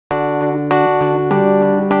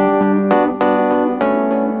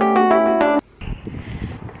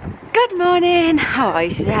Good morning, how are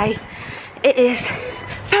you today? It is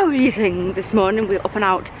freezing this morning. We're up and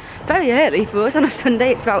out very early for us on a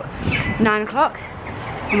Sunday. It's about 9 o'clock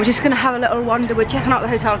and we're just going to have a little wander. We're checking out the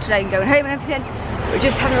hotel today and going home and everything. We're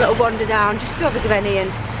just having a little wander down, just through the Greenoid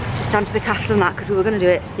and just down to the castle and that, because we were going to do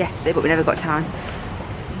it yesterday but we never got time.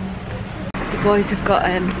 The boys have got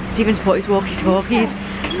Stephen's bought his walkie-talkies.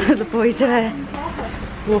 The boys are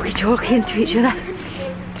walkie-talking to each other.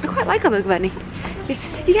 I quite like our Greenoid.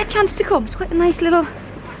 If you get a chance to come, it's quite a nice little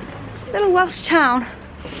Welsh town.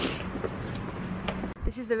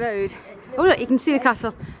 This is the road. Oh look, you can see the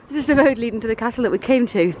castle. This is the road leading to the castle that we came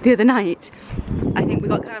to the other night. I think we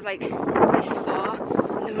got kind of like this far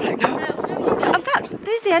and then we're like, no.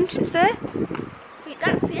 There's the entrance there. Wait,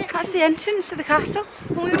 that's the entrance. That's the entrance to the castle.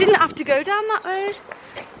 We didn't have to go down that road.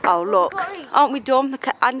 Oh look, aren't we dumb?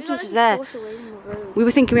 The entrance is there. We were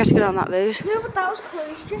thinking we had to go down that road. No, but that was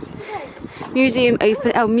closed yesterday. Museum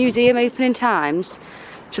opening times.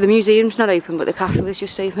 So the museum's not open, but the castle is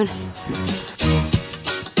just open.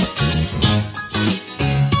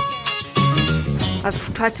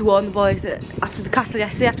 I've tried to warn the boys that after the castle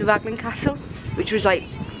yesterday, after Raglan Castle, which was like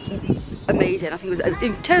amazing. I think it was as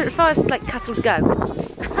far as like castles go.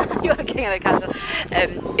 You are king of the castle.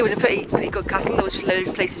 It was a pretty good castle. There was just loads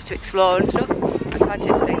of places to explore and stuff. I tried to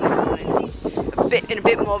explain that in a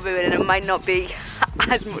bit more ruin, and it might not be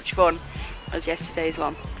as much fun as yesterday's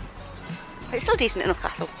one. But it's still a decent enough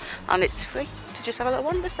castle, and it's free to just have a little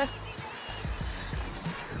wander. So,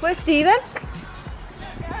 where's Stephen?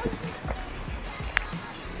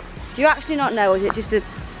 Do you actually not know, or is it just a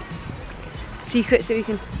secret so we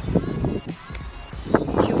can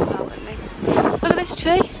jump out at me? Look at this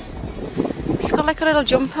tree. It's got like a little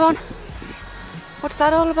jump on. What's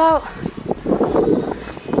that all about?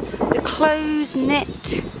 The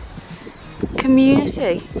close-knit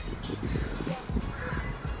community.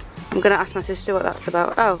 I'm gonna ask my sister what that's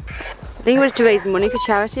about. Oh, I think it was to raise money for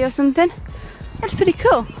charity or something. That's pretty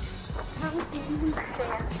cool.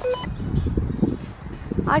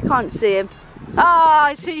 I can't see him. Oh,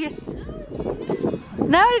 I see you.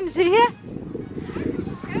 No, I didn't see you.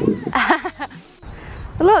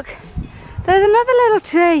 Look, there's another little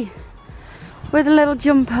tree with a little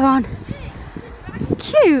jumper on.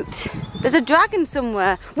 Cute. There's a dragon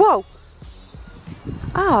somewhere. Whoa.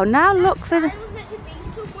 Oh, now look for the...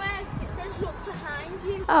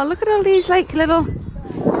 Oh, look at all these like little...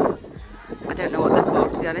 I don't know what they're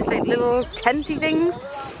called, to be honest. Like little tenty things.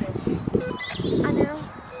 I know.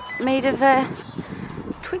 Made of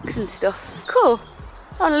twigs and stuff. Cool.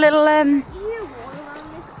 On a little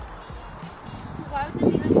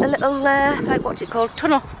like what's it called?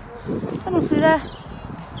 Tunnel through there.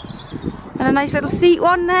 And a nice little seat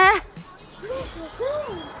one there.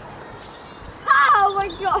 Oh my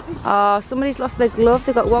god! Oh, somebody's lost their glove.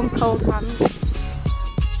 They've got one cold hand.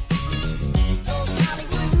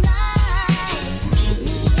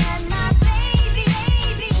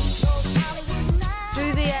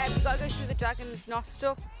 We've got to go through the dragon's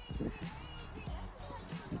nostril.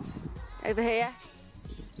 Over here.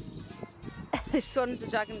 This one's the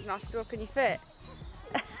dragon's nostril. Can you fit?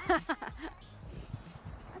 I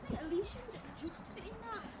think Alicia just fit in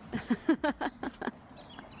that.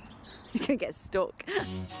 You're gonna get stuck.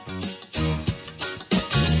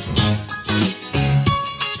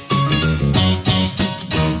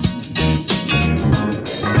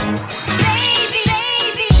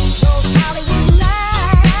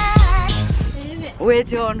 We're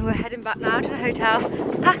done. We're heading back now to the hotel,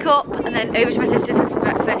 pack up, and then over to my sister's for some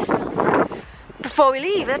breakfast before we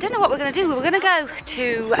leave. I don't know what we're going to do. We're going to go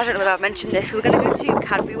to, I don't know whether I've mentioned this, we're going to go to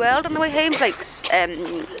Cadbury World on the way home, like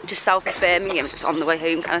just south of Birmingham, just on the way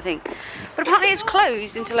home kind of thing. But apparently it's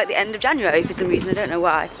closed until like the end of January for some reason, I don't know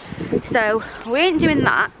why. So we ain't doing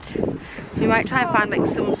that. So we might try and find like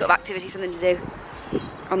some sort of activity, something to do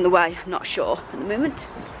on the way. I'm not sure at the moment.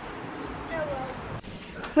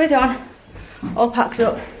 We're done. All packed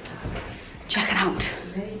up, checking out.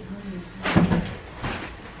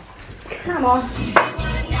 Come on.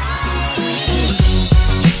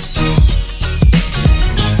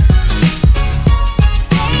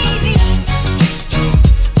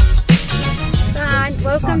 And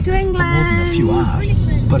welcome to England. More than a few hours,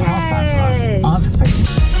 but our vampires aren't affected.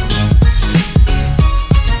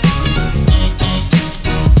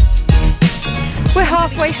 We're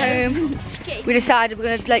halfway home. We decided we're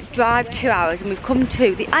going to like drive 2 hours, and we've come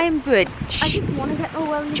to the Iron Bridge. I just want to get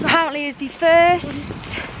which apparently is the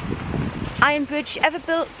first iron bridge ever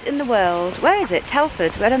built in the world. Where is it?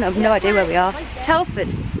 Telford? I don't know. I have no idea where we are. Telford.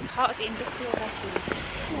 Part of the industrial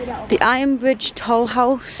refuge. The Iron Bridge Toll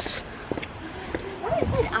House.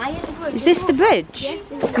 It's an iron bridge. Is this the bridge? Yeah.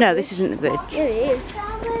 No, this isn't the bridge. Yeah, it is.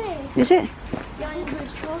 Is it? The iron bridge.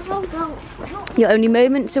 You're only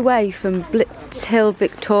moments away from Blitz Hill,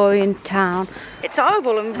 Victorian town. It's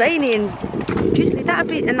horrible and rainy and drizzly. That'd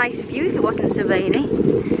be a nice view if it wasn't so rainy,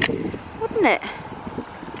 wouldn't it?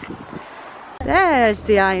 There's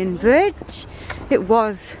the iron bridge. It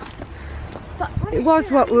was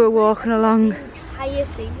what we were walking along. Higher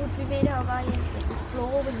thing would be made out of iron. The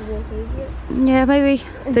floor when you walk over it. Yeah, maybe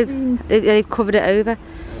they've covered it over.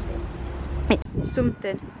 It's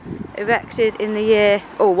something erected in the year,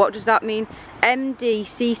 oh, what does that mean?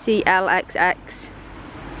 MDCCLXX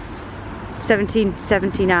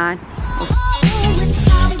 1779.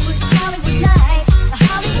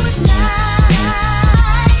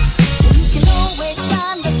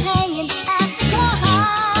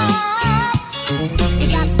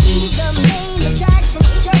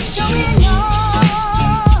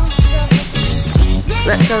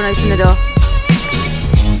 Let's go and open the door.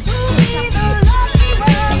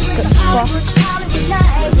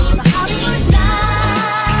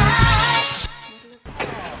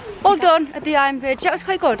 All done at the Iron Bridge. That was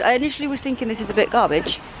quite good. I initially was thinking this is a bit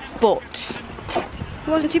garbage, but it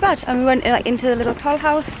wasn't too bad. And we went like into the little toll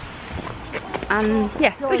house, and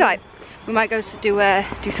yeah, it was alright. We might go to do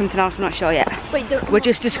something else. I'm not sure yet. Wait, we're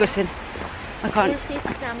just discussing. I can't.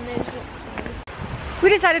 We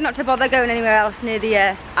decided not to bother going anywhere else near the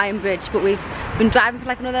Iron Bridge, but we've been driving for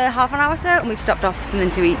like another half an hour or so, and we've stopped off for something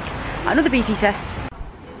to eat. Another beefeater.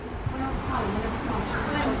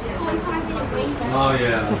 Oh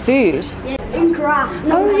yeah. For food? Yeah, in grass.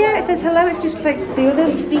 Oh yeah, it says hello, it's just like the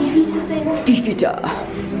others. Beefeater thing. Beefeater.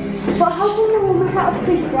 But how come the woman had a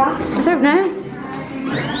big grass? I don't know.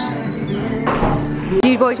 Do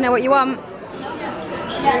you boys know what you want?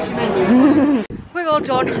 Yeah. We're all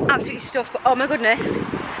done, absolutely stuffed, but oh my goodness,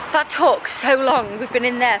 that took so long. We've been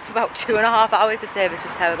in there for about 2.5 hours. The service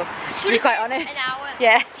was terrible, to be quite honest. An hour.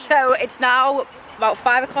 Yeah, so it's now about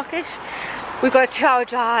 5 o'clock-ish. We've got a 2-hour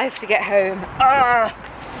drive to get home.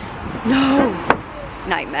 No,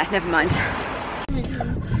 nightmare, never mind.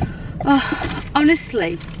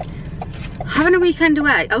 Honestly, having a weekend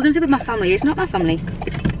away, I was going to say with my family, it's not my family,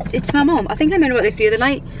 it's my mum. I think I mentioned about this the other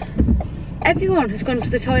night. Everyone has gone to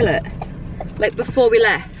the toilet like before we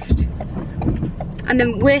left, and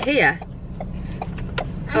then we're here.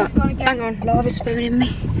 Oh, hang on, Laura's phoning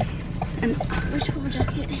me. And Where's your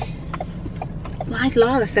jacket? why is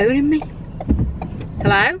Laura phoning me?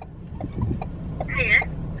 Hello? Hiya.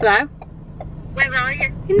 Hello? Where are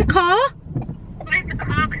you? In the car? Where's the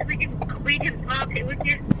car? Because we didn't park it with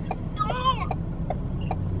you. No!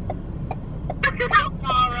 What's about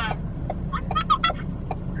Laura?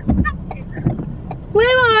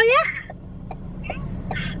 Where are you?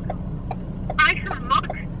 I can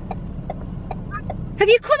look. Have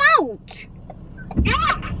you come out?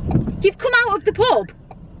 Yeah! You've come out of the pub?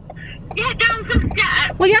 Yeah, down some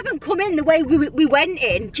steps. Well, you haven't come in the way we went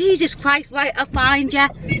in. Jesus Christ, right, I'll find you.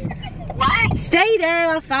 What? Stay there,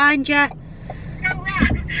 I'll find you. No,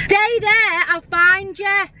 where? Stay there, I'll find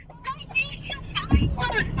you.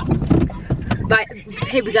 Right,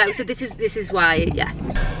 here we go. So this is why, yeah.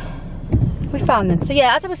 We found them. So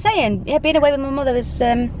yeah, as I was saying, yeah, being away with my mother is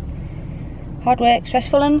hard work,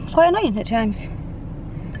 stressful, and quite annoying at times.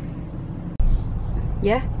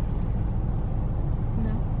 Yeah?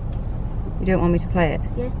 No. You don't want me to play it?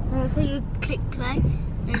 Yeah. No, I thought you'd click play,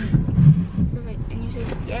 and it was like, and you said,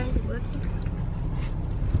 yeah, is it working?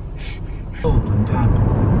 Cold and damp,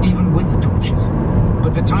 even with the torches.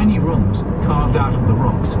 But the tiny rooms carved out of the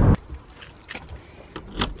rocks.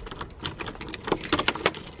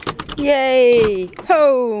 Yay!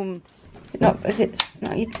 Home! Is it not? Is it?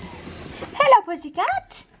 No, you. Hello,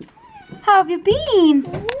 pussycat! How have you been?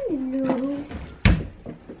 No.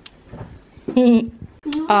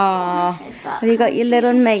 Aww. Have you got your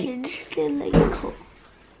little mate? Still like cut.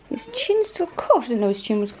 His chin's still cut? I didn't know his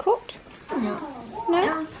chin was cut. No. No?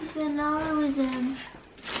 Yeah, just when I was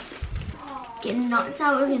getting knocked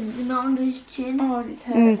out of him, so not under his chin. Oh, it's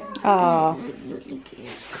hurt. Aww. It looked like it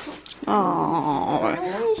was cut. Aww.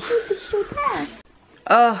 Oh, she was so bad.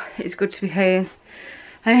 Oh, it's good to be home.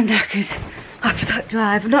 I am knackered after that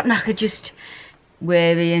drive. I'm not knackered, just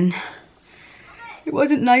weary, and it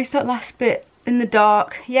wasn't nice, that last bit in the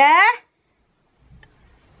dark. Yeah?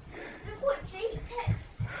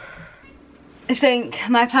 I think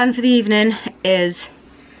my plan for the evening is,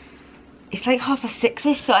 it's like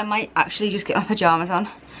 6:30ish, so I might actually just get my pyjamas on,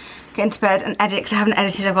 get into bed and edit, because I haven't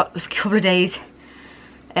edited. I've got a couple of days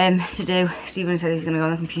to do. Stephen said he's going to go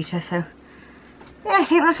on the computer, so yeah, I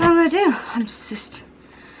think that's what I'm going to do. I'm just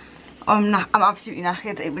I'm absolutely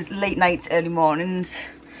knackered. It was late nights, early mornings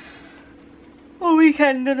all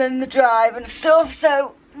weekend, and then the drive and stuff,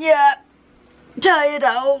 so yeah, tired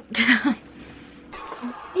out.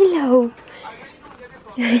 Hello.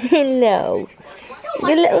 Hello.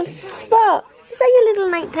 Your little spot. Is that your little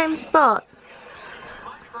nighttime spot?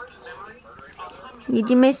 Did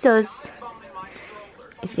you miss us?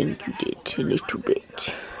 I think you did a little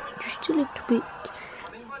bit. Just a little bit.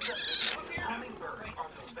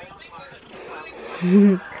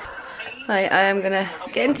 Right, I am gonna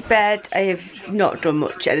get into bed. I have not done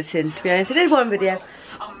much editing, to be honest. I did one video.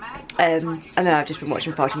 And then I've just been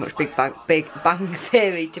watching far too much Big Bang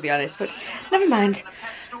Theory, to be honest. But never mind.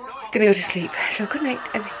 Gonna go to sleep. So good night.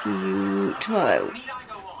 I will see you tomorrow.